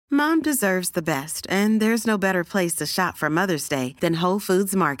Mom deserves the best, and there's no better place to shop for Mother's Day than Whole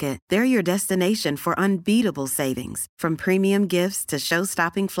Foods Market. They're your destination for unbeatable savings, from premium gifts to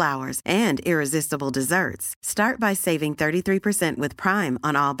show-stopping flowers and irresistible desserts. Start by saving 33% with Prime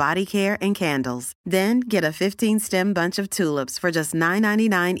on all body care and candles. Then get a 15-stem bunch of tulips for just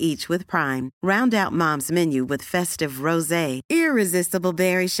 $9.99 each with Prime. Round out Mom's menu with festive rosé, irresistible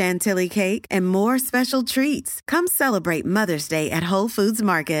berry chantilly cake, and more special treats. Come celebrate Mother's Day at Whole Foods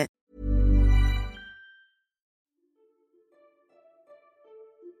Market.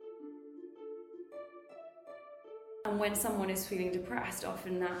 And when someone is feeling depressed,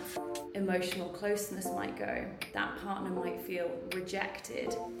 often that emotional closeness might go. That partner might feel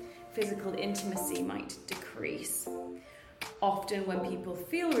rejected. Physical intimacy might decrease. Often when people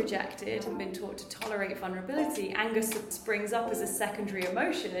feel rejected and been taught to tolerate vulnerability, anger springs up as a secondary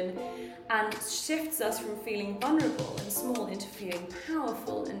emotion and shifts us from feeling vulnerable and small into feeling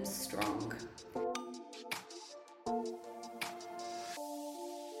powerful and strong.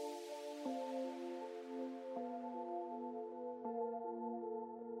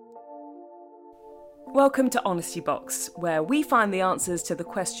 Welcome to Honesty Box, where we find the answers to the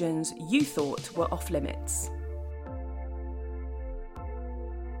questions you thought were off limits.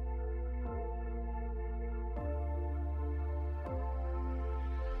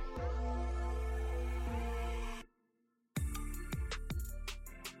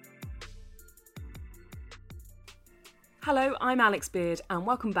 Hello, I'm Alex Beard and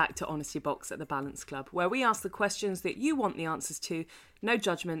welcome back to Honesty Box at the Balance Club, where we ask the questions that you want the answers to, no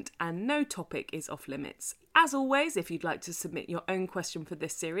judgment and no topic is off limits. As always, if you'd like to submit your own question for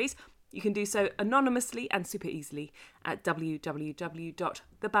this series, you can do so anonymously and super easily at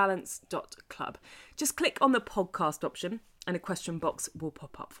www.thebalance.club. Just click on the podcast option and a question box will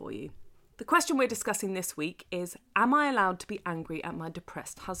pop up for you. The question we're discussing this week is, am I allowed to be angry at my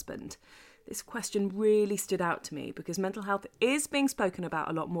depressed husband? This question really stood out to me because mental health is being spoken about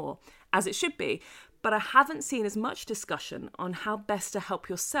a lot more, as it should be, but I haven't seen as much discussion on how best to help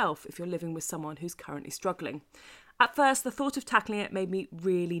yourself if you're living with someone who's currently struggling. At first, the thought of tackling it made me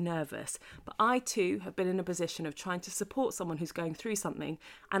really nervous, but I too have been in a position of trying to support someone who's going through something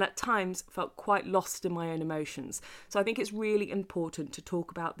and at times felt quite lost in my own emotions. So I think it's really important to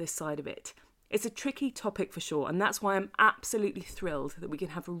talk about this side of it. It's a tricky topic for sure, and that's why I'm absolutely thrilled that we can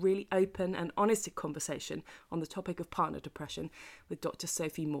have a really open and honest conversation on the topic of partner depression with Dr.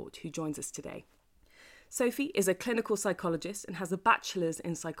 Sophie Mort, who joins us today. Sophie is a clinical psychologist and has a bachelor's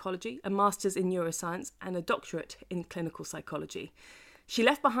in psychology, a master's in neuroscience, and a doctorate in clinical psychology. She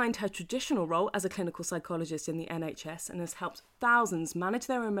left behind her traditional role as a clinical psychologist in the NHS and has helped thousands manage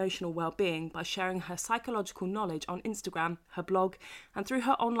their emotional well-being by sharing her psychological knowledge on Instagram, her blog, and through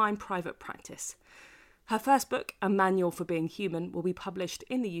her online private practice. Her first book, A Manual for Being Human, will be published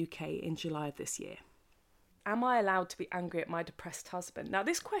in the UK in July of this year. Am I allowed to be angry at my depressed husband? Now,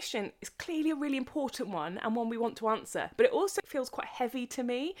 this question is clearly a really important one and one we want to answer, but it also feels quite heavy to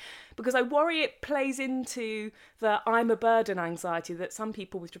me because I worry it plays into the I'm a burden anxiety that some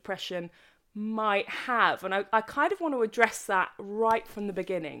people with depression might have. And I kind of want to address that right from the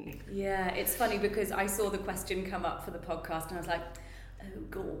beginning. Yeah, it's funny because I saw the question come up for the podcast and I was like, oh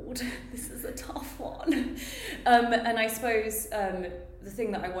God, this is a tough one. And I suppose the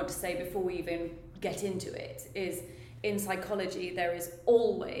thing that I want to say before we even get into it is, in psychology there is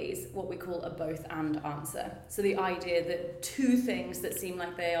always what we call a both and answer. So the idea that two things that seem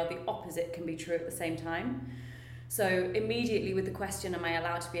like they are the opposite can be true at the same time. So immediately with the question, am I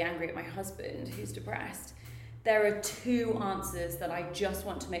allowed to be angry at my husband who's depressed, there are two answers that I just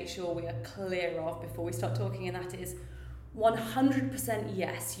want to make sure we are clear of before we start talking, and that is 100%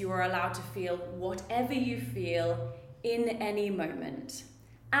 yes, you are allowed to feel whatever you feel in any moment.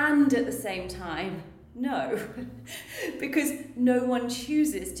 And at the same time, no, because no one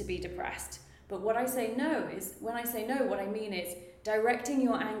chooses to be depressed. But what I say no is, when I say no, what I mean is directing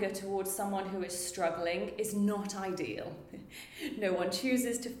your anger towards someone who is struggling is not ideal. No one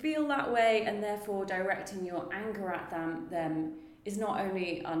chooses to feel that way, and therefore directing your anger at them is not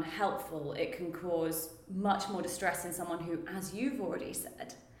only unhelpful, it can cause much more distress in someone who, as you've already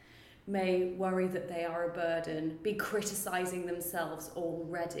said, may worry that they are a burden, be criticising themselves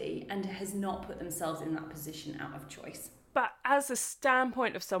already, and has not put themselves in that position out of choice. But as a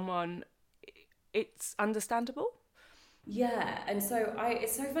standpoint of someone, it's understandable? Yeah, and so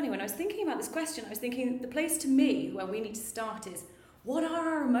it's so funny, when I was thinking about this question, I was thinking the place to me where we need to start is, what are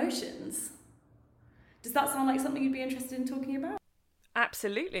our emotions? Does that sound like something you'd be interested in talking about?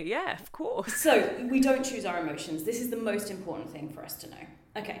 Absolutely, yeah, of course. So we don't choose our emotions. This is the most important thing for us to know.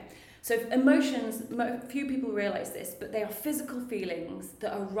 Okay, So emotions, few people realize this, but they are physical feelings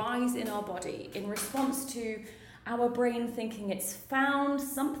that arise in our body in response to our brain thinking it's found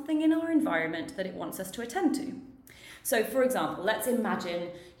something in our environment that it wants us to attend to. So for example, let's imagine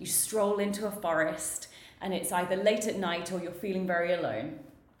you stroll into a forest and it's either late at night or you're feeling very alone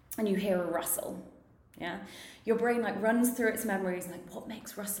and you hear a rustle. Yeah, your brain runs through its memories what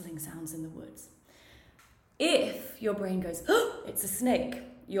makes rustling sounds in the woods? If your brain goes, oh, it's a snake,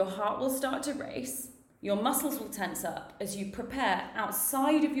 your heart will start to race, your muscles will tense up as you prepare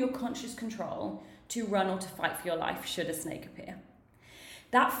outside of your conscious control to run or to fight for your life should a snake appear.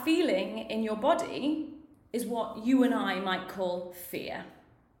 That feeling in your body is what you and I might call fear.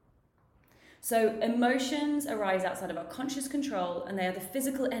 So emotions arise outside of our conscious control, and they are the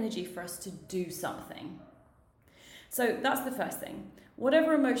physical energy for us to do something. So that's the first thing.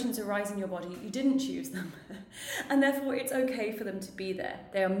 Whatever emotions arise in your body, you didn't choose them. And therefore it's okay for them to be there.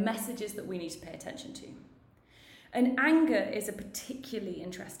 They are messages that we need to pay attention to. And anger is a particularly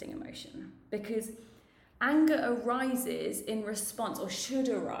interesting emotion because anger arises in response, or should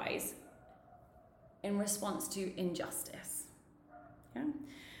arise in response to injustice. Yeah?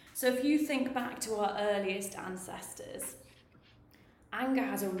 So if you think back to our earliest ancestors, anger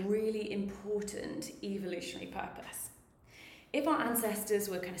has a really important evolutionary purpose. If our ancestors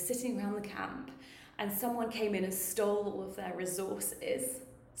were kind of sitting around the camp and someone came in and stole all of their resources,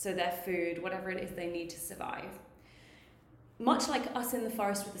 so their food, whatever it is they need to survive, much like us in the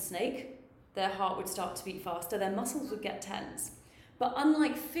forest with the snake, their heart would start to beat faster, their muscles would get tense. But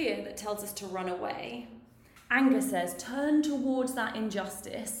unlike fear that tells us to run away, anger says turn towards that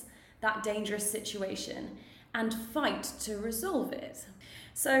injustice, that dangerous situation, and fight to resolve it.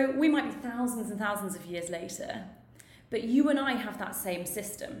 So we might be thousands and thousands of years later, but you and I have that same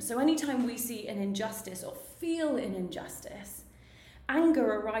system. So anytime we see an injustice or feel an injustice, anger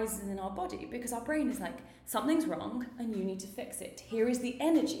arises in our body because our brain is like, something's wrong and you need to fix it. Here is the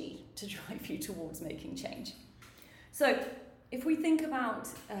energy to drive you towards making change. So if we think about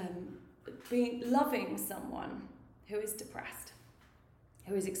loving someone who is depressed,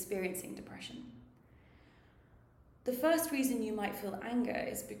 who is experiencing depression, the first reason you might feel anger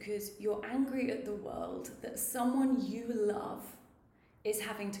is because you're angry at the world that someone you love is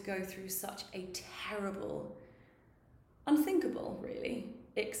having to go through such a terrible, unthinkable, really,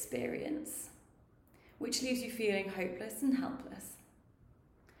 experience, which leaves you feeling hopeless and helpless.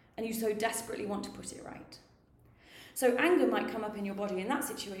 And you so desperately want to put it right. So anger might come up in your body in that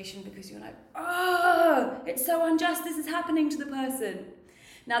situation because you're like, oh, it's so unjust, this is happening to the person.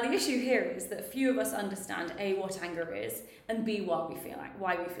 Now the issue here is that few of us understand A, what anger is, and B, why we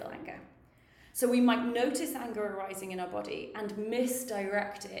feel anger. So we might notice anger arising in our body and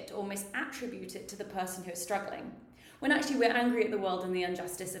misdirect it or misattribute it to the person who is struggling, when actually we're angry at the world and the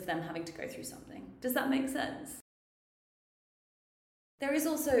injustice of them having to go through something. Does that make sense? There is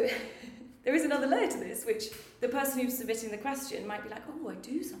also, there is another layer to this, which the person who's submitting the question might be like, oh, I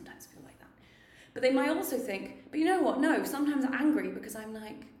do sometimes feel like that. But they might also think, but you know what, no, sometimes I'm angry because I'm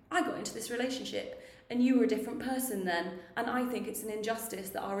like, I got into this relationship and you were a different person then, and I think it's an injustice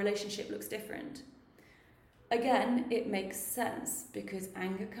that our relationship looks different. Again, it makes sense because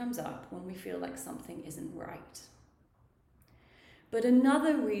anger comes up when we feel like something isn't right. But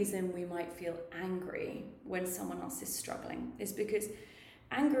another reason we might feel angry when someone else is struggling is because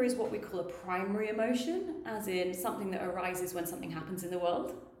anger is what we call a primary emotion, as in something that arises when something happens in the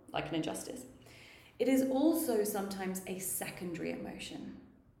world, like an injustice. It is also sometimes a secondary emotion.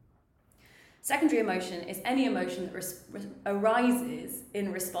 Secondary emotion is any emotion that arises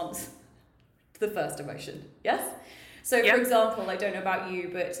in response to the first emotion, yes? So for example, I don't know about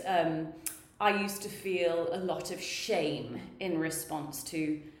you, but I used to feel a lot of shame in response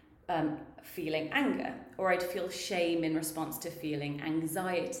to feeling anger, or I'd feel shame in response to feeling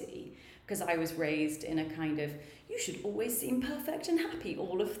anxiety, because I was raised in a kind of, you should always seem perfect and happy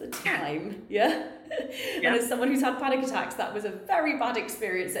all of the time, yeah? And as someone who's had panic attacks, that was a very bad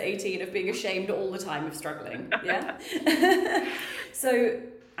experience at 18 of being ashamed all the time of struggling, yeah? So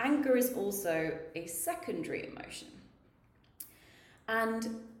anger is also a secondary emotion.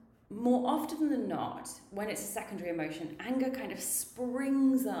 And more often than not, when it's a secondary emotion, anger kind of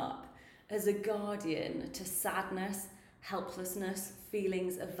springs up as a guardian to sadness, helplessness,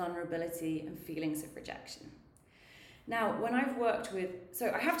 feelings of vulnerability, and feelings of rejection. Now, when I've worked with,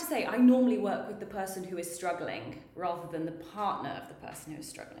 so I have to say, I normally work with the person who is struggling rather than the partner of the person who is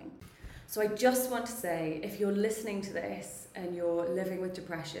struggling. So I just want to say, if you're listening to this and you're living with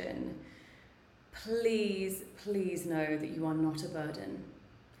depression, please, please know that you are not a burden,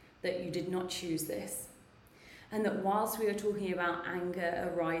 that you did not choose this. And that whilst we are talking about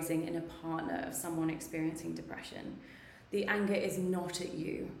anger arising in a partner of someone experiencing depression, the anger is not at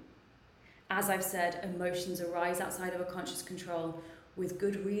you. As I've said, emotions arise outside of our conscious control with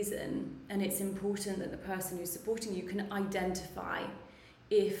good reason, and it's important that the person who's supporting you can identify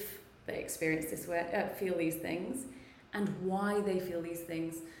if they experience this way, feel these things, and why they feel these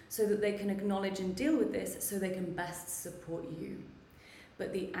things, so that they can acknowledge and deal with this so they can best support you.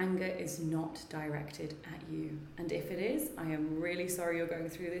 But the anger is not directed at you. And if it is, I am really sorry you're going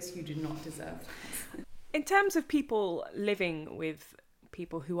through this. You do not deserve that. In terms of people living with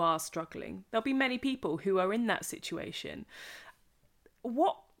people who are struggling, there'll be many people who are in that situation.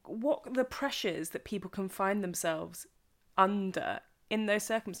 What are the pressures that people can find themselves under in those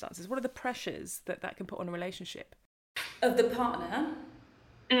circumstances? What are the pressures that can put on a relationship? Of the partner?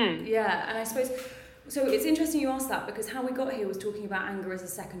 Yeah, and I suppose... So it's interesting you asked that, because how we got here was talking about anger as a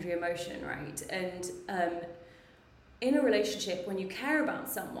secondary emotion, right? And in a relationship, when you care about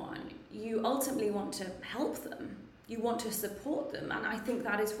someone, you ultimately want to help them. You want to support them, and I think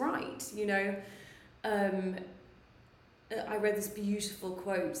that is right. You know, I read this beautiful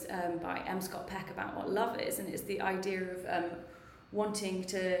quote by M. Scott Peck about what love is, and it's the idea of wanting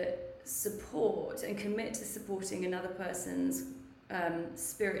to support and commit to supporting another person's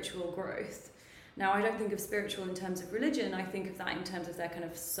spiritual growth. Now, I don't think of spiritual in terms of religion. I think of that in terms of their kind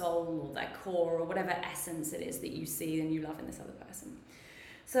of soul or their core or whatever essence it is that you see and you love in this other person.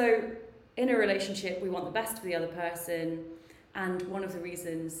 So in a relationship, we want the best for the other person. And one of the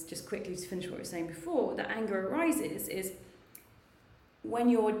reasons, just quickly to finish what we were saying before, that anger arises is when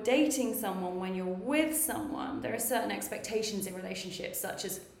you're dating someone, when you're with someone, there are certain expectations in relationships, such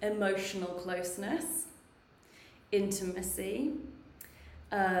as emotional closeness, intimacy,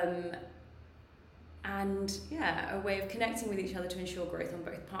 and a way of connecting with each other to ensure growth on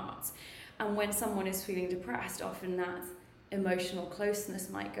both parts. And when someone is feeling depressed, often that emotional closeness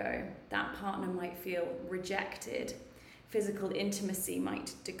might go, that partner might feel rejected, physical intimacy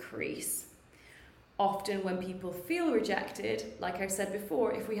might decrease. Often when people feel rejected, like I've said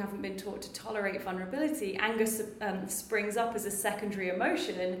before, if we haven't been taught to tolerate vulnerability, anger springs up as a secondary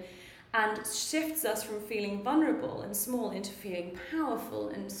emotion and shifts us from feeling vulnerable and small into feeling powerful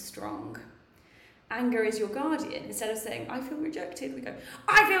and strong. Anger is your guardian. Instead of saying, I feel rejected, we go,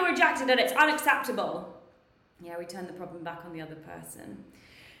 I feel rejected and it's unacceptable. Yeah, we turn the problem back on the other person.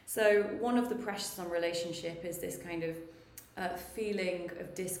 So one of the pressures on relationship is this kind of feeling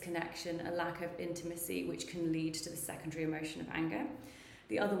of disconnection, a lack of intimacy, which can lead to the secondary emotion of anger.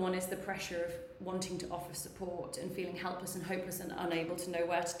 The other one is the pressure of wanting to offer support and feeling helpless and hopeless and unable to know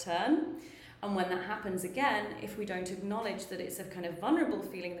where to turn. And when that happens again, if we don't acknowledge that it's a kind of vulnerable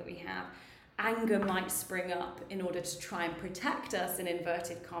feeling that we have, anger might spring up in order to try and protect us, in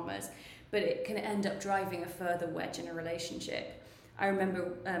inverted commas, but it can end up driving a further wedge in a relationship. I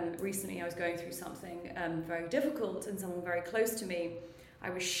remember recently I was going through something very difficult, and someone very close to me, I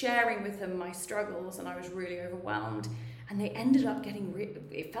was sharing with them my struggles and I was really overwhelmed, and they ended up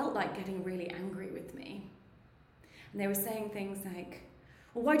it felt like getting really angry with me. And they were saying things like,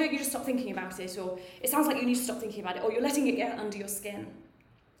 well, why don't you just stop thinking about it? Or it sounds like you need to stop thinking about it, or you're letting it get under your skin.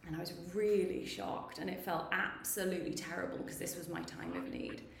 And I was really shocked, and it felt absolutely terrible because this was my time of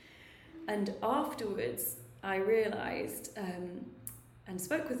need. And afterwards, I realised and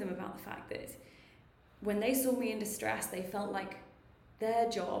spoke with them about the fact that when they saw me in distress, they felt like their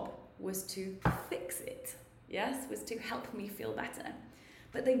job was to fix it, was to help me feel better.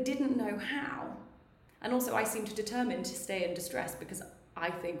 But they didn't know how. And also I seemed determined to stay in distress, because I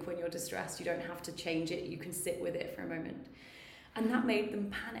think when you're distressed, you don't have to change it, you can sit with it for a moment. And that made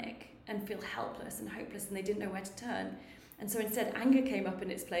them panic and feel helpless and hopeless, and they didn't know where to turn. And so instead, anger came up in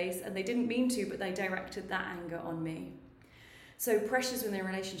its place, and they didn't mean to, but they directed that anger on me. So pressures within a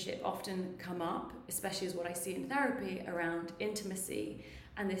relationship often come up, especially as what I see in therapy, around intimacy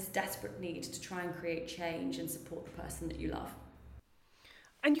and this desperate need to try and create change and support the person that you love.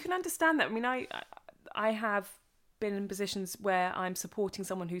 And you can understand that. I mean, I have been in positions where I'm supporting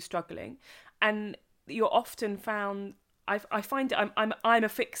someone who's struggling, and you're often found, I find I'm a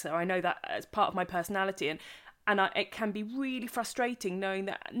fixer. I know that as part of my personality, and it can be really frustrating knowing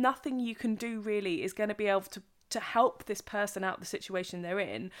that nothing you can do really is going to be able to help this person out the situation they're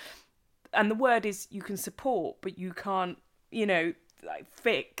in. And the word is, you can support, but you can't,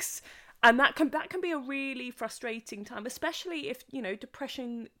 fix. And that can be a really frustrating time, especially if,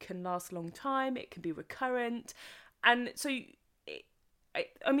 depression can last a long time, it can be recurrent. And so,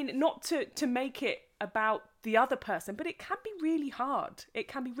 not to make it about the other person, but it can be really hard. It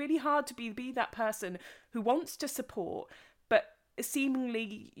can be really hard to be that person who wants to support, but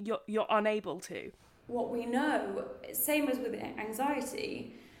seemingly you're unable to. what we know, same as with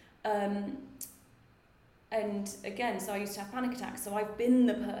anxiety, and again, so I used to have panic attacks, so I've been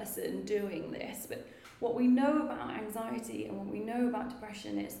the person doing this, but what we know about anxiety and what we know about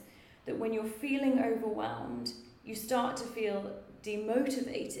depression is that when you're feeling overwhelmed, you start to feel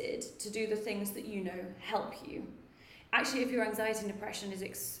demotivated to do the things that you know help you. Actually, if your anxiety and depression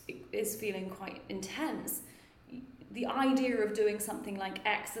is feeling quite intense, the idea of doing something like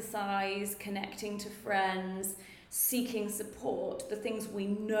exercise, connecting to friends, seeking support, the things we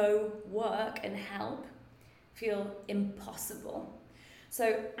know work and help, feel impossible.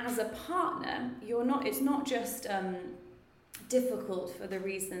 So as a partner, it's not just difficult for the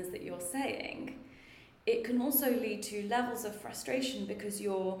reasons that you're saying. It can also lead to levels of frustration because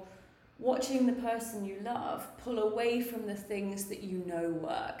you're watching the person you love pull away from the things that you know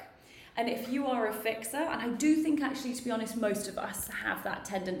work. And if you are a fixer, and I do think actually, to be honest, most of us have that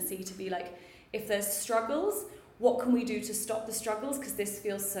tendency to be like, if there's struggles, what can we do to stop the struggles? Because this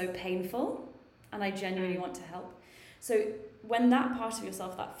feels so painful and I genuinely want to help. So when that part of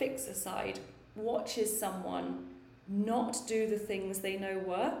yourself, that fixer side, watches someone not do the things they know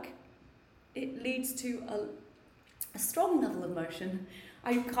work, it leads to a strong level of emotion.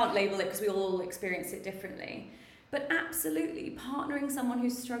 I can't label it because we all experience it differently. But absolutely, partnering someone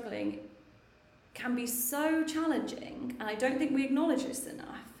who's struggling can be so challenging, and I don't think we acknowledge this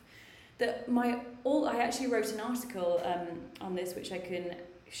enough, that I actually wrote an article on this, which I can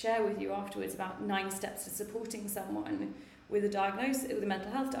share with you afterwards, about 9 steps to supporting someone with a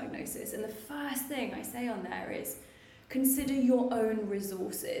mental health diagnosis. And the first thing I say on there is, consider your own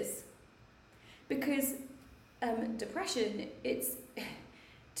resources. Because depression,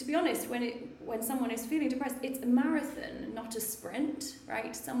 to be honest, when someone is feeling depressed, it's a marathon, not a sprint,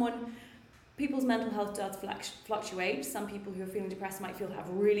 right? People's mental health does fluctuate. Some people who are feeling depressed might have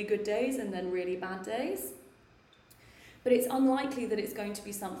really good days and then really bad days. But it's unlikely that it's going to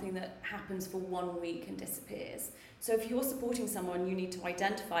be something that happens for 1 week and disappears. So if you're supporting someone, you need to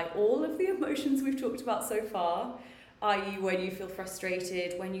identify all of the emotions we've talked about so far, i.e. when you feel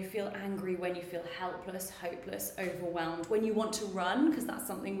frustrated, when you feel angry, when you feel helpless, hopeless, overwhelmed, when you want to run, because that's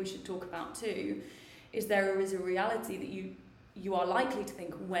something we should talk about too, there is a reality that you are likely to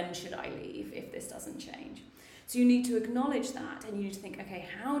think, when should I leave if this doesn't change? So you need to acknowledge that, and you need to think, okay,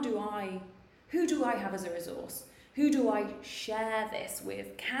 who do I have as a resource? Who do I share this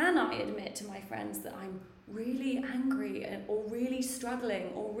with? Can I admit to my friends that I'm really angry or really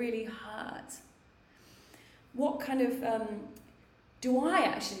struggling or really hurt? What kind of, do I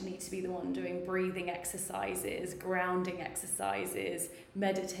actually need to be the one doing breathing exercises, grounding exercises,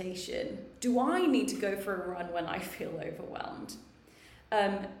 meditation? Do I need to go for a run when I feel overwhelmed?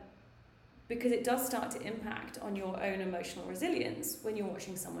 Because it does start to impact on your own emotional resilience when you're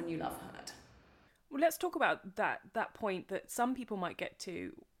watching someone you love hurt. Well, let's talk about that point that some people might get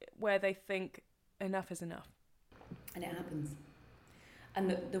to where they think enough is enough. And it happens.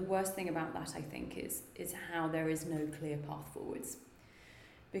 And the worst thing about that, I think, is how there is no clear path forwards.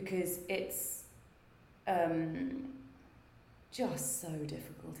 Because it's just so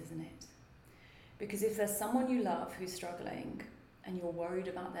difficult, isn't it? Because if there's someone you love who's struggling and you're worried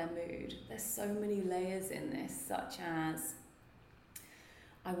about their mood, there's so many layers in this, such as,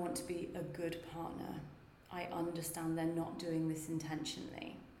 I want to be a good partner. I understand they're not doing this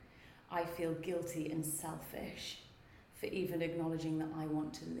intentionally. I feel guilty and selfish for even acknowledging that I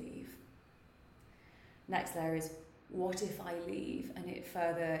want to leave. Next layer is, what if I leave and it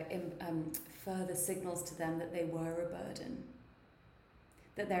further signals to them that they were a burden,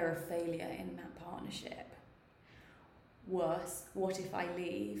 that they're a failure in that partnership? Worse, what if I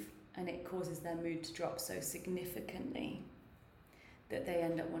leave and it causes their mood to drop so significantly that they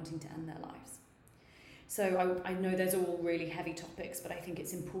end up wanting to end their lives? So I know there's all really heavy topics, but I think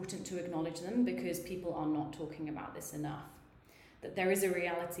it's important to acknowledge them because people are not talking about this enough. That there is a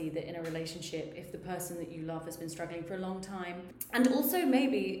reality that in a relationship, if the person that you love has been struggling for a long time, and also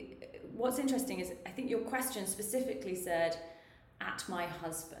maybe what's interesting is I think your question specifically said, at my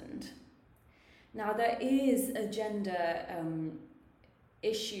husband. Now there is a gender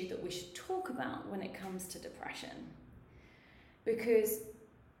issue that we should talk about when it comes to depression.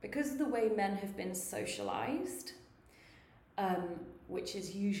 Because of the way men have been socialised, which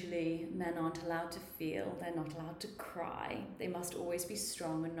is usually men aren't allowed to feel, they're not allowed to cry, they must always be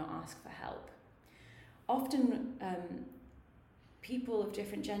strong and not ask for help. Often people of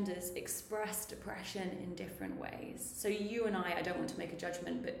different genders express depression in different ways. So you and I don't want to make a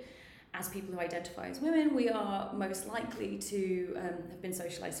judgment, but as people who identify as women, we are most likely to have been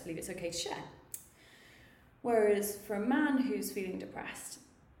socialised to believe it's okay to share. Whereas for a man who's feeling depressed,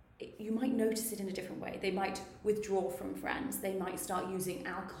 you might notice it in a different way. They might withdraw from friends. They might start using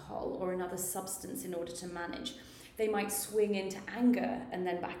alcohol or another substance in order to manage. They might swing into anger and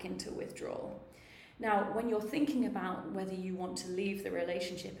then back into withdrawal. Now, when you're thinking about whether you want to leave the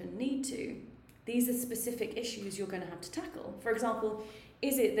relationship and need to, these are specific issues you're going to have to tackle. For example,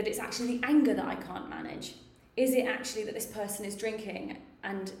 is it that it's actually the anger that I can't manage? Is it actually that this person is drinking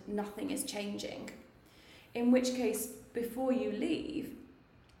and nothing is changing? In which case, before you leave,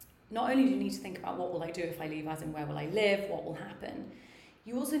 not only do you need to think about what will I do if I leave, as in where will I live, what will happen,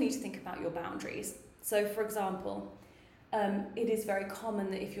 you also need to think about your boundaries. So, for example, it is very common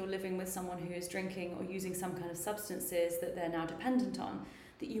that if you're living with someone who is drinking or using some kind of substances that they're now dependent on,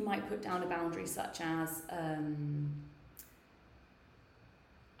 that you might put down a boundary such as,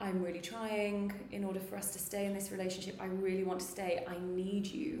 I'm really trying in order for us to stay in this relationship. I really want to stay. I need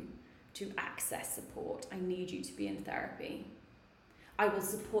you to access support. I need you to be in therapy. I will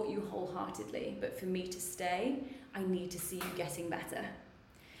support you wholeheartedly, but for me to stay, I need to see you getting better.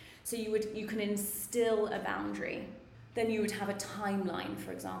 So you can instill a boundary. Then you would have a timeline,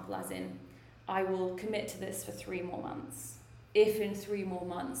 for example, as in, I will commit to this for 3 more months. If in 3 more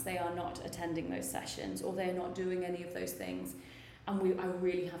months they are not attending those sessions or they're not doing any of those things, and I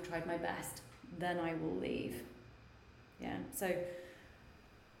really have tried my best, then I will leave. Yeah, so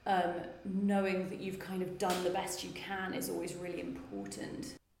knowing that you've kind of done the best you can is always really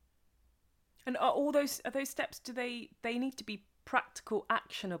important. And are those steps, do they need to be practical,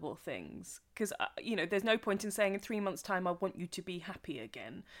 actionable things? Because, there's no point in saying in 3 months' time, I want you to be happy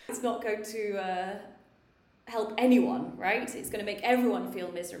again. It's not going to help anyone, right? It's going to make everyone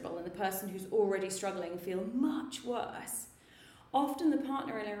feel miserable and the person who's already struggling feel much worse. Often the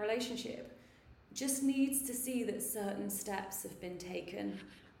partner in a relationship just needs to see that certain steps have been taken,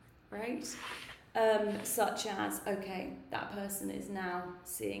 right? Such as, okay, that person is now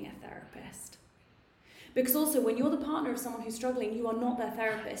seeing a therapist. Because also when you're the partner of someone who's struggling, you are not their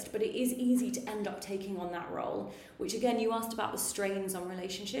therapist, but it is easy to end up taking on that role, which again, you asked about the strains on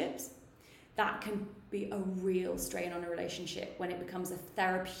relationships. That can be a real strain on a relationship when it becomes a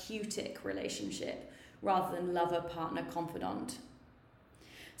therapeutic relationship rather than lover, partner, confidant.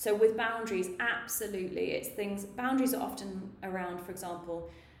 So with boundaries, absolutely, boundaries are often around, for example,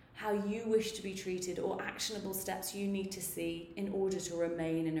 how you wish to be treated or actionable steps you need to see in order to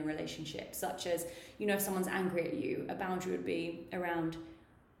remain in a relationship, such as, if someone's angry at you, a boundary would be around,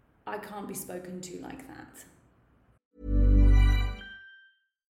 I can't be spoken to like that.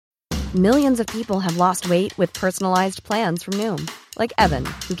 Millions of people have lost weight with personalized plans from Noom. Like Evan,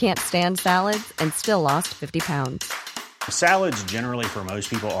 who can't stand salads and still lost 50 pounds. Salads generally for most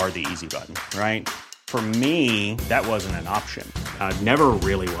people are the easy button, right? For me, that wasn't an option. I never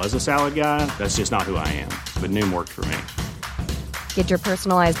really was a salad guy. That's just not who I am. But Noom worked for me. Get your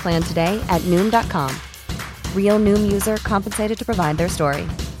personalized plan today at Noom.com. Real Noom user compensated to provide their story.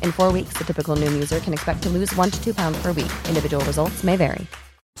 In 4 weeks, the typical Noom user can expect to lose 1 to 2 pounds per week. Individual results may vary.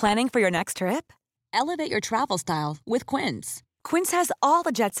 Planning for your next trip? Elevate your travel style with Quince. Quince has all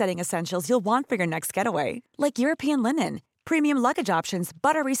the jet-setting essentials you'll want for your next getaway, like European linen, premium luggage options,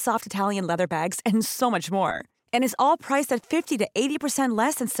 buttery soft Italian leather bags, and so much more. And is all priced at 50 to 80%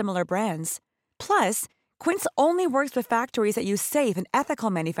 less than similar brands. Plus, Quince only works with factories that use safe and ethical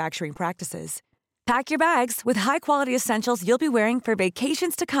manufacturing practices. Pack your bags with high-quality essentials you'll be wearing for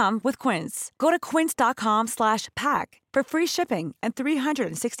vacations to come with Quince. Go to quince.com/pack for free shipping and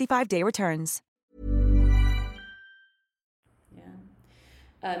 365-day returns.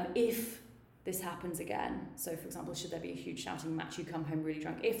 Yeah. If this happens again, so for example, should there be a huge shouting match, you come home really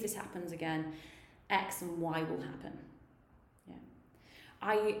drunk, if this happens again, X and Y will happen. Yeah.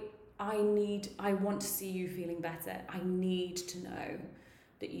 I want to see you feeling better. I need to know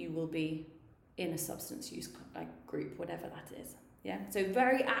that you will be in a substance use group, whatever that is. Yeah. So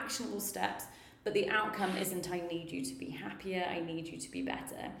very actionable steps, but the outcome isn't I need you to be happier, I need you to be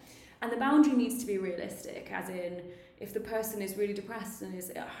better. And the boundary needs to be realistic, as in, if the person is really depressed and is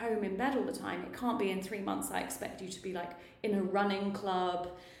at home in bed all the time, it can't be in 3 months I expect you to be like in a running club,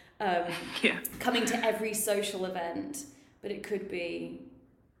 coming to every social event. But it could be,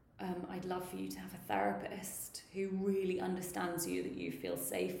 I'd love for you to have a therapist who really understands you, that you feel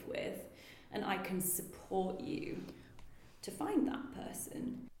safe with, and I can support you to find that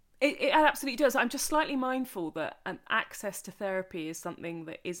person. It absolutely does. I'm just slightly mindful that access to therapy is something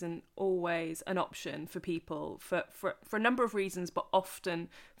that isn't always an option for people for a number of reasons, but often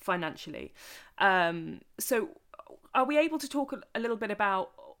financially. So are we able to talk a little bit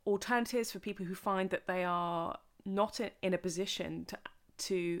about alternatives for people who find that they are not in a position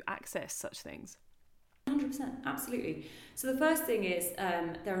to access such things? 100%, absolutely. So the first thing is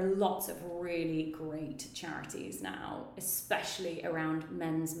there are lots of really great charities now, especially around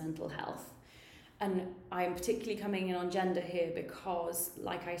men's mental health. And I'm particularly coming in on gender here because,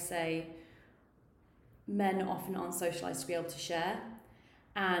 like I say, men often aren't socialised to be able to share.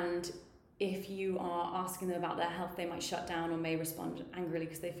 And if you are asking them about their health, they might shut down or may respond angrily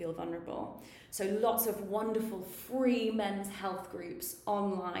because they feel vulnerable. So lots of wonderful free men's health groups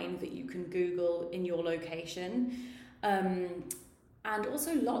online that you can Google in your location. And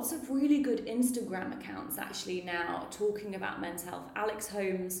also lots of really good Instagram accounts actually now talking about men's health. Alex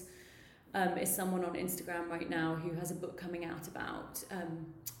Holmes is someone on Instagram right now who has a book coming out about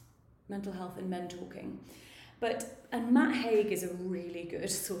mental health and men talking. And Matt Haig is a really good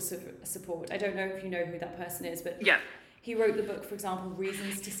source of support. I don't know if you know who that person is, but yeah, he wrote the book, for example,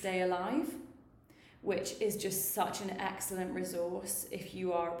 Reasons to Stay Alive, which is just such an excellent resource. If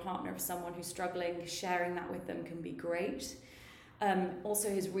you are a partner of someone who's struggling, sharing that with them can be great. Also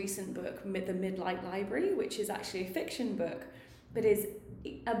his recent book, The Midlight Library, which is actually a fiction book, but is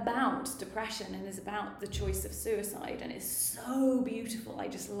about depression and is about the choice of suicide, and it's so beautiful. I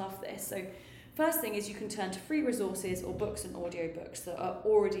just love this. So first thing is you can turn to free resources or books and audiobooks that are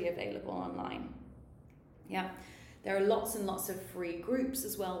already available online. Yeah, there are lots and lots of free groups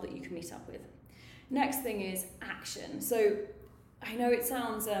as well that you can meet up with. Next thing is action. So I know it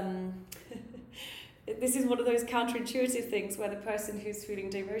sounds, this is one of those counterintuitive things where the person who's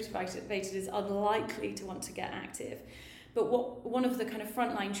feeling demotivated is unlikely to want to get active. But one of the kind of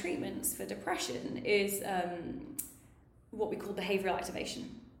frontline treatments for depression is what we call behavioural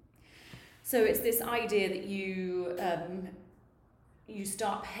activation. So it's this idea that you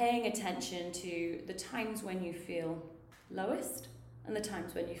start paying attention to the times when you feel lowest and the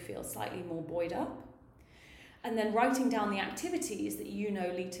times when you feel slightly more buoyed up, and then writing down the activities that you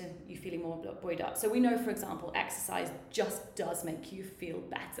know lead to you feeling more buoyed up. So we know, for example, exercise just does make you feel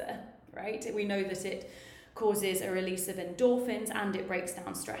better, right? We know that it causes a release of endorphins and it breaks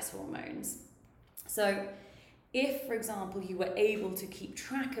down stress hormones. So if, for example, you were able to keep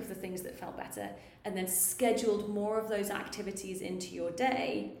track of the things that felt better and then scheduled more of those activities into your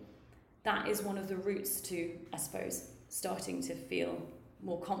day, that is one of the routes to, I suppose, starting to feel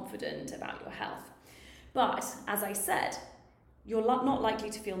more confident about your health. But as I said, you're not likely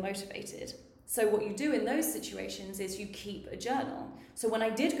to feel motivated. So what you do in those situations is you keep a journal. So when I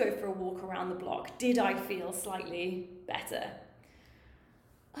did go for a walk around the block, did I feel slightly better?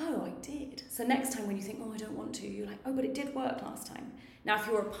 Oh, I did. So next time when you think, oh, I don't want to, you're like, oh, but it did work last time. Now, if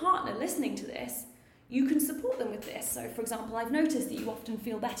you're a partner listening to this, you can support them with this. So, for example, I've noticed that you often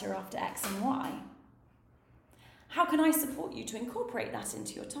feel better after X and Y. How can I support you to incorporate that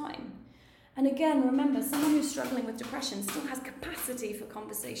into your time? And again, remember, someone who's struggling with depression still has capacity for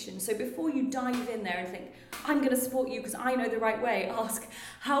conversation. So before you dive in there and think, I'm going to support you because I know the right way, ask,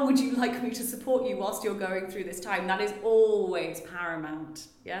 how would you like me to support you whilst you're going through this time? That is always paramount,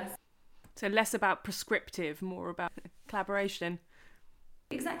 yes? So less about prescriptive, more about collaboration.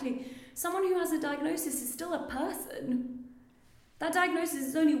 Exactly. Someone who has a diagnosis is still a person. That diagnosis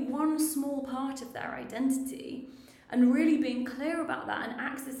is only one small part of their identity. And really being clear about that and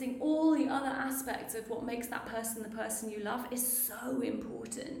accessing all the other aspects of what makes that person the person you love is so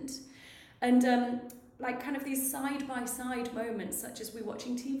important. And like kind of these side-by-side moments, such as we're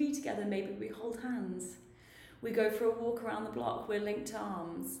watching TV together, maybe we hold hands. We go for a walk around the block, we're linked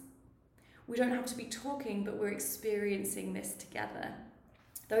arms. We don't have to be talking, but we're experiencing this together.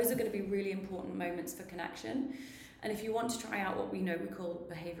 Those are going to be really important moments for connection. And if you want to try out what we call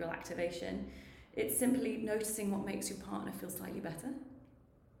behavioural activation, it's simply noticing what makes your partner feel slightly better,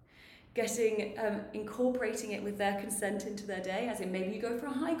 incorporating it with their consent into their day, as in maybe you go for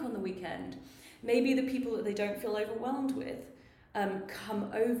a hike on the weekend, maybe the people that they don't feel overwhelmed with come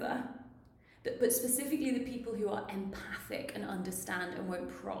over, but specifically the people who are empathic and understand and won't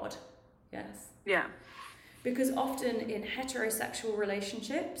prod, yes? Yeah. Because often in heterosexual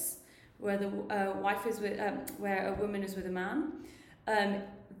relationships, where the wife is with, where a woman is with a man,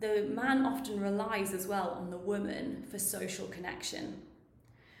 the man often relies as well on the woman for social connection.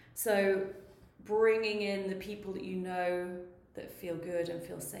 So bringing in the people that you know that feel good and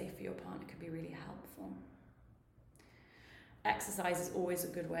feel safe for your partner can be really helpful. Exercise is always a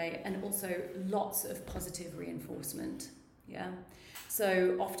good way, and also lots of positive reinforcement. Yeah.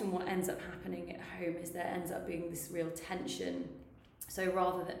 So often what ends up happening at home is there ends up being this real tension. So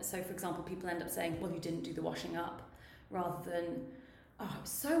for example, people end up saying, well, you didn't do the washing up, rather than, oh, it was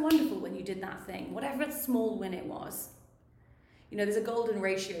so wonderful when you did that thing, whatever small win it was. You know, there's a golden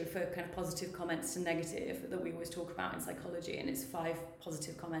ratio for kind of positive comments to negative that we always talk about in psychology, and it's 5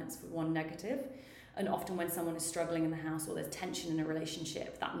 positive comments for 1 negative. And often when someone is struggling in the house or there's tension in a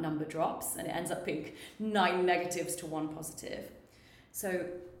relationship, that number drops and it ends up being 9 negatives to 1 positive. So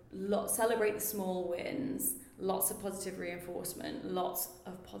celebrate the small wins, lots of positive reinforcement, lots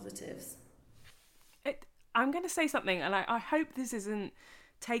of positives. I'm going to say something, and I hope this isn't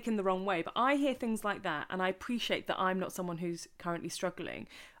taken the wrong way, but I hear things like that, and I appreciate that I'm not someone who's currently struggling.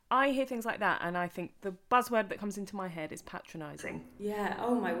 I hear things like that, and I think the buzzword that comes into my head is patronising. Yeah,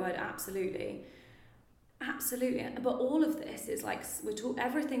 oh my word, absolutely. Absolutely. But all of this is like,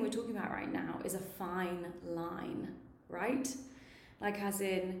 everything we're talking about right now is a fine line, right? Like as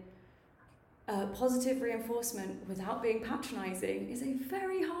in, positive reinforcement without being patronising is a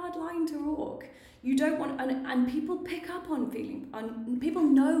very hard line to walk. You don't want, and people pick up on people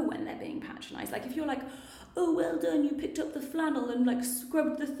know when they're being patronised. Like if you're like, oh, well done, you picked up the flannel and like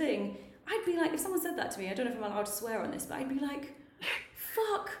scrubbed the thing. I'd be like, if someone said that to me, I don't know if I'm allowed to swear on this, but I'd be like,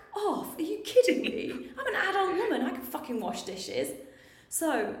 fuck off, are you kidding me? I'm an adult woman, I can fucking wash dishes.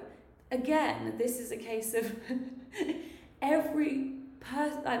 So again, this is a case of every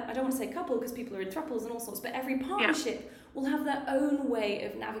person, I don't want to say couple because people are in thruples and all sorts, but every partnership will have their own way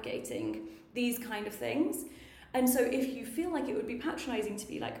of navigating these kind of things. And so if you feel like it would be patronising to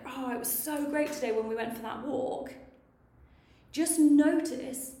be like, oh, it was so great today when we went for that walk, just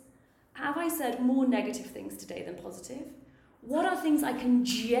notice, have I said more negative things today than positive? What are things I can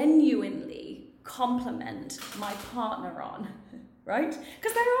genuinely compliment my partner on, right?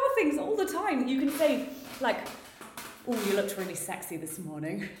 Because there are things all the time that you can say, like, oh, you looked really sexy this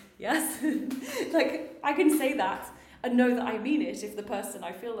morning. Yes? Like, I can say that and know that I mean it if the person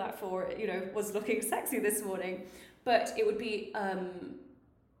I feel that for, was looking sexy this morning. But it would be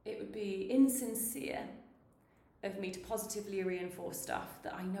insincere of me to positively reinforce stuff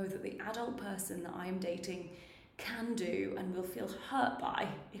that I know that the adult person that I am dating can do and will feel hurt by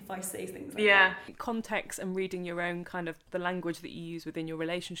if I say things like that. Context and reading your own kind of the language that you use within your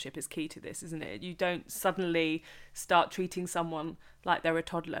relationship is key to this, isn't it? You don't suddenly start treating someone like they're a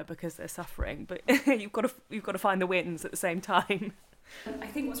toddler because they're suffering, but you've got to find the wins at the same time. I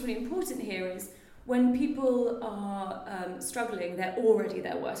think what's really important here is when people are struggling, they're already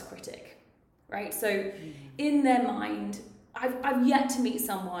their worst critic, right? So in their mind, I've yet to meet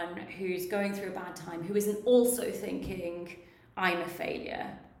someone who's going through a bad time who isn't also thinking, I'm a failure,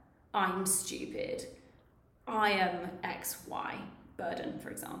 I'm stupid, I am XY, burden, for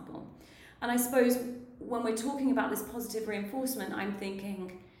example. And I suppose when we're talking about this positive reinforcement, I'm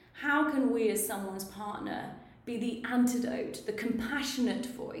thinking, how can we as someone's partner be the antidote, the compassionate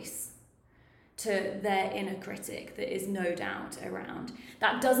voice to their inner critic that is no doubt around?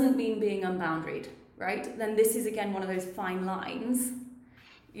 That doesn't mean being unboundaried. Right? Then this is again one of those fine lines,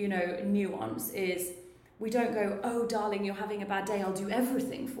 nuance is we don't go, oh darling, you're having a bad day, I'll do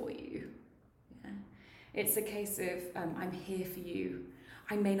everything for you. Yeah. It's a case of I'm here for you.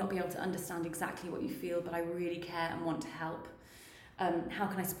 I may not be able to understand exactly what you feel, but I really care and want to help. How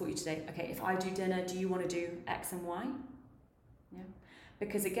can I support you today? Okay, if I do dinner, do you want to do X and Y? Yeah.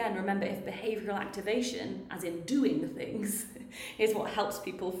 Because again, remember, if behavioural activation, as in doing things, is what helps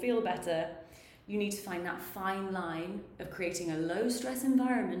people feel better, you need to find that fine line of creating a low stress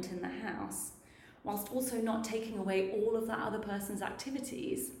environment in the house whilst also not taking away all of that other person's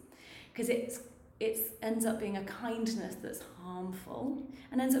activities, because it ends up being a kindness that's harmful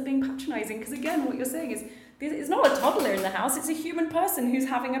and ends up being patronising, because again what you're saying is it's not a toddler in the house, it's a human person who's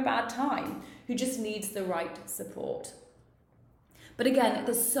having a bad time, who just needs the right support. But again,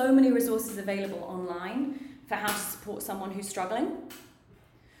 there's so many resources available online for how to support someone who's struggling,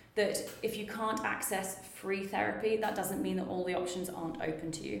 that if you can't access free therapy, that doesn't mean that all the options aren't open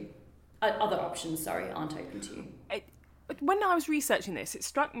to you. Other options, aren't open to you. When I was researching this, it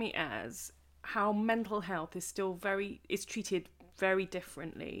struck me as how mental health is still is treated very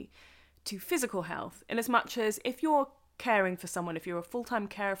differently to physical health, in as much as if you're caring for someone, if you're a full-time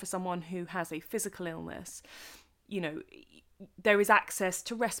carer for someone who has a physical illness, there is access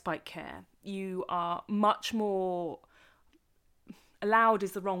to respite care. You are much more allowed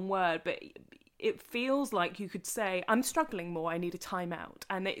is the wrong word, but it feels like you could say, I'm struggling more, I need a timeout.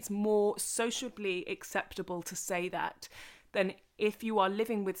 And it's more socially acceptable to say that than if you are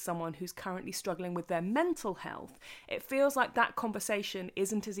living with someone who's currently struggling with their mental health. It feels like that conversation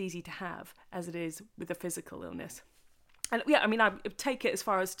isn't as easy to have as it is with a physical illness. And I take it as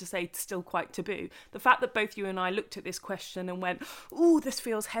far as to say it's still quite taboo. The fact that both you and I looked at this question and went, "Ooh, this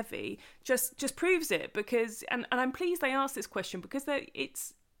feels heavy," just proves it. Because, and I'm pleased they asked this question, because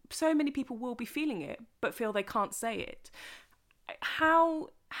it's so many people will be feeling it but feel they can't say it. How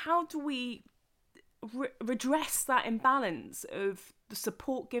do we redress that imbalance of the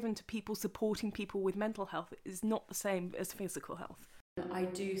support given to people supporting people with mental health is not the same as physical health. I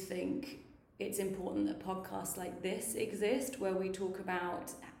do think it's important that podcasts like this exist, where we talk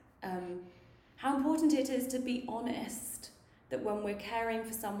about how important it is to be honest, that when we're caring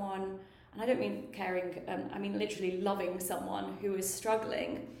for someone, and I don't mean caring, I mean literally loving someone who is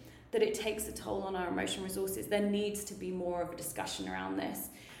struggling, that it takes a toll on our emotional resources. There needs to be more of a discussion around this.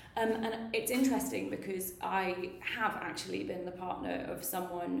 And it's interesting because I have actually been the partner of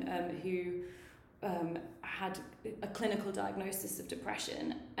someone who had a clinical diagnosis of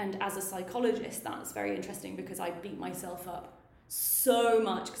depression. And as a psychologist, that's very interesting because I beat myself up so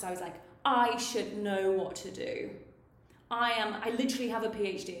much because I was like, I should know what to do. I literally have a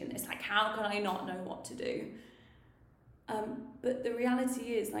PhD in this. Like, how can I not know what to do? But the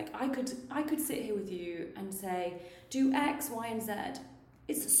reality is, like, I could sit here with you and say, do X, Y, and Z.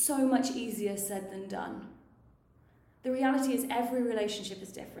 It's so much easier said than done. The reality is every relationship is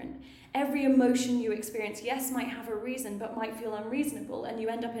different. Every emotion you experience, yes, might have a reason, but might feel unreasonable. And you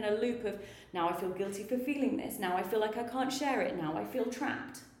end up in a loop of, now I feel guilty for feeling this. Now I feel like I can't share it. Now I feel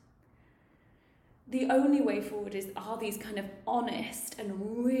trapped. The only way forward are these kind of honest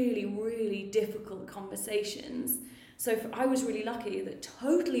and really, really difficult conversations. So I was really lucky that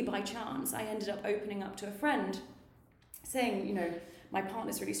totally by chance, I ended up opening up to a friend saying, you know, my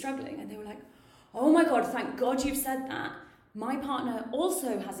partner's really struggling. And they were like, oh my God, thank God you've said that. My partner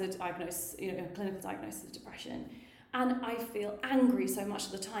also has a diagnosis, you know, a clinical diagnosis of depression. And I feel angry so much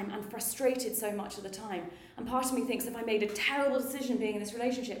of the time and frustrated so much of the time. And part of me thinks if I made a terrible decision being in this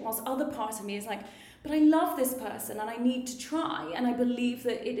relationship, whilst other part of me is like, but I love this person and I need to try and I believe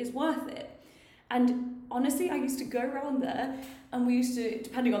that it is worth it. And honestly, I used to go around there and we used to,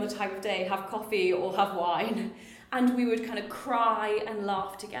 depending on the time of day, have coffee or have wine. And we would kind of cry and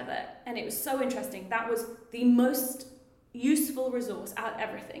laugh together. And it was so interesting. That was the most useful resource out of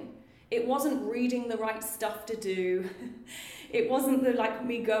everything. It wasn't reading the right stuff to do. It wasn't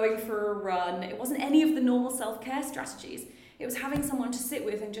me going for a run. It wasn't any of the normal self-care strategies. It was having someone to sit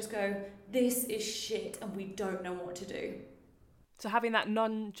with and just go, this is shit and we don't know what to do. So having that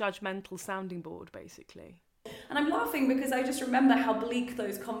non-judgmental sounding board, basically. And I'm laughing because I just remember how bleak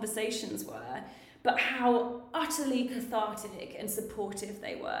those conversations were, but how utterly cathartic and supportive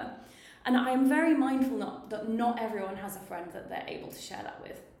they were. And I am very mindful that not everyone has a friend that they're able to share that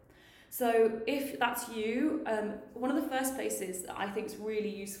with. So if that's you, one of the first places that I think is really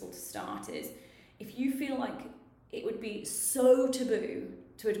useful to start is if you feel like it would be so taboo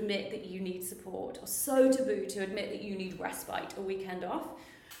to admit that you need support or so taboo to admit that you need respite or weekend off,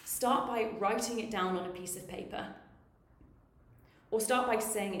 start by writing it down on a piece of paper. Or start by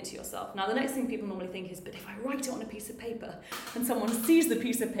saying it to yourself. Now, the next thing people normally think is, but if I write it on a piece of paper and someone sees the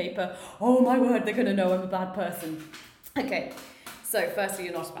piece of paper, oh my word, they're going to know I'm a bad person. Okay, so firstly,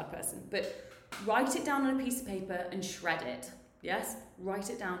 you're not a bad person, but write it down on a piece of paper and shred it. Yes? Write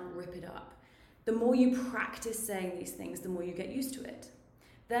it down, rip it up. The more you practice saying these things, the more you get used to it.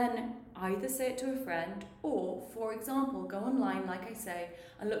 Then either say it to a friend or, for example, go online, like I say,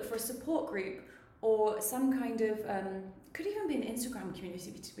 and look for a support group or some kind of, could even be an Instagram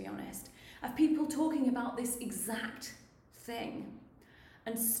community, to be honest, of people talking about this exact thing.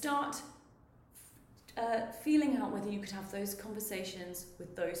 And start feeling out whether you could have those conversations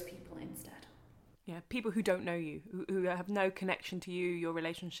with those people instead. Yeah, people who don't know you, who have no connection to you, your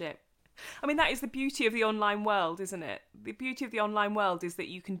relationship. I mean, that is the beauty of the online world, isn't it? The beauty of the online world is that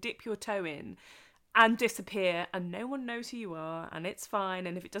you can dip your toe in and disappear and no one knows who you are and it's fine.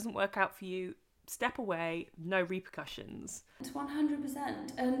 And if it doesn't work out for you, step away, no repercussions.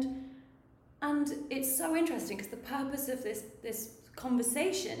 100%. And it's so interesting because the purpose of this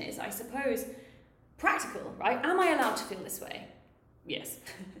conversation is, I suppose, practical, right? Am I allowed to feel this way? Yes.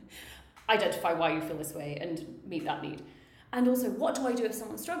 Identify why you feel this way and meet that need. And also, what do I do if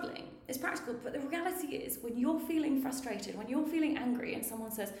someone's struggling? It's practical, but the reality is when you're feeling frustrated, when you're feeling angry and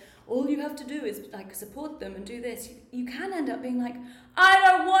someone says, all you have to do is like support them and do this, you can end up being like, I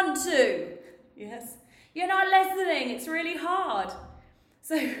don't want to. Yes. You're not listening. It's really hard.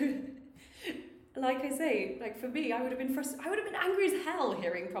 So, like I say, like for me, I would have been frustrated. I would have been angry as hell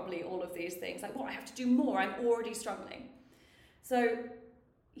hearing probably all of these things. Like, what, I have to do more. I'm already struggling. So,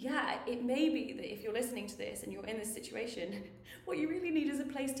 yeah, it may be that if you're listening to this and you're in this situation, what you really need is a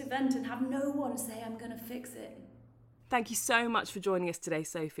place to vent and have no one say, I'm going to fix it. Thank you so much for joining us today,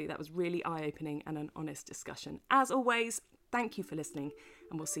 Sophie. That was really eye-opening and an honest discussion. As always, thank you for listening,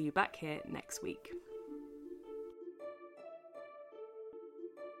 and we'll see you back here next week.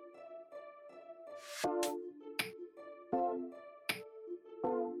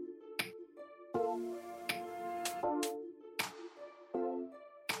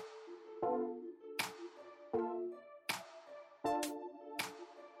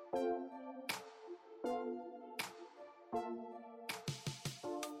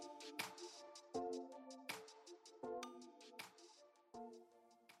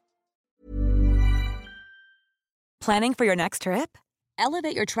 Planning for your next trip?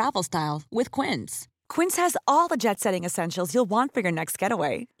 Elevate your travel style with Quince. Quince has all the jet-setting essentials you'll want for your next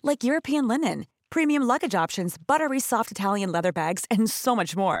getaway, like European linen, premium luggage options, buttery soft Italian leather bags, and so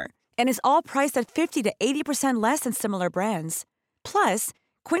much more. And is all priced at 50 to 80% less than similar brands. Plus,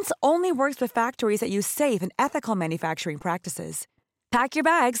 Quince only works with factories that use safe and ethical manufacturing practices. Pack your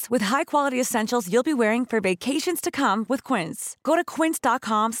bags with high-quality essentials you'll be wearing for vacations to come with Quince. Go to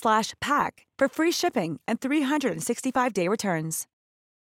quince.com/pack for free shipping and 365-day returns.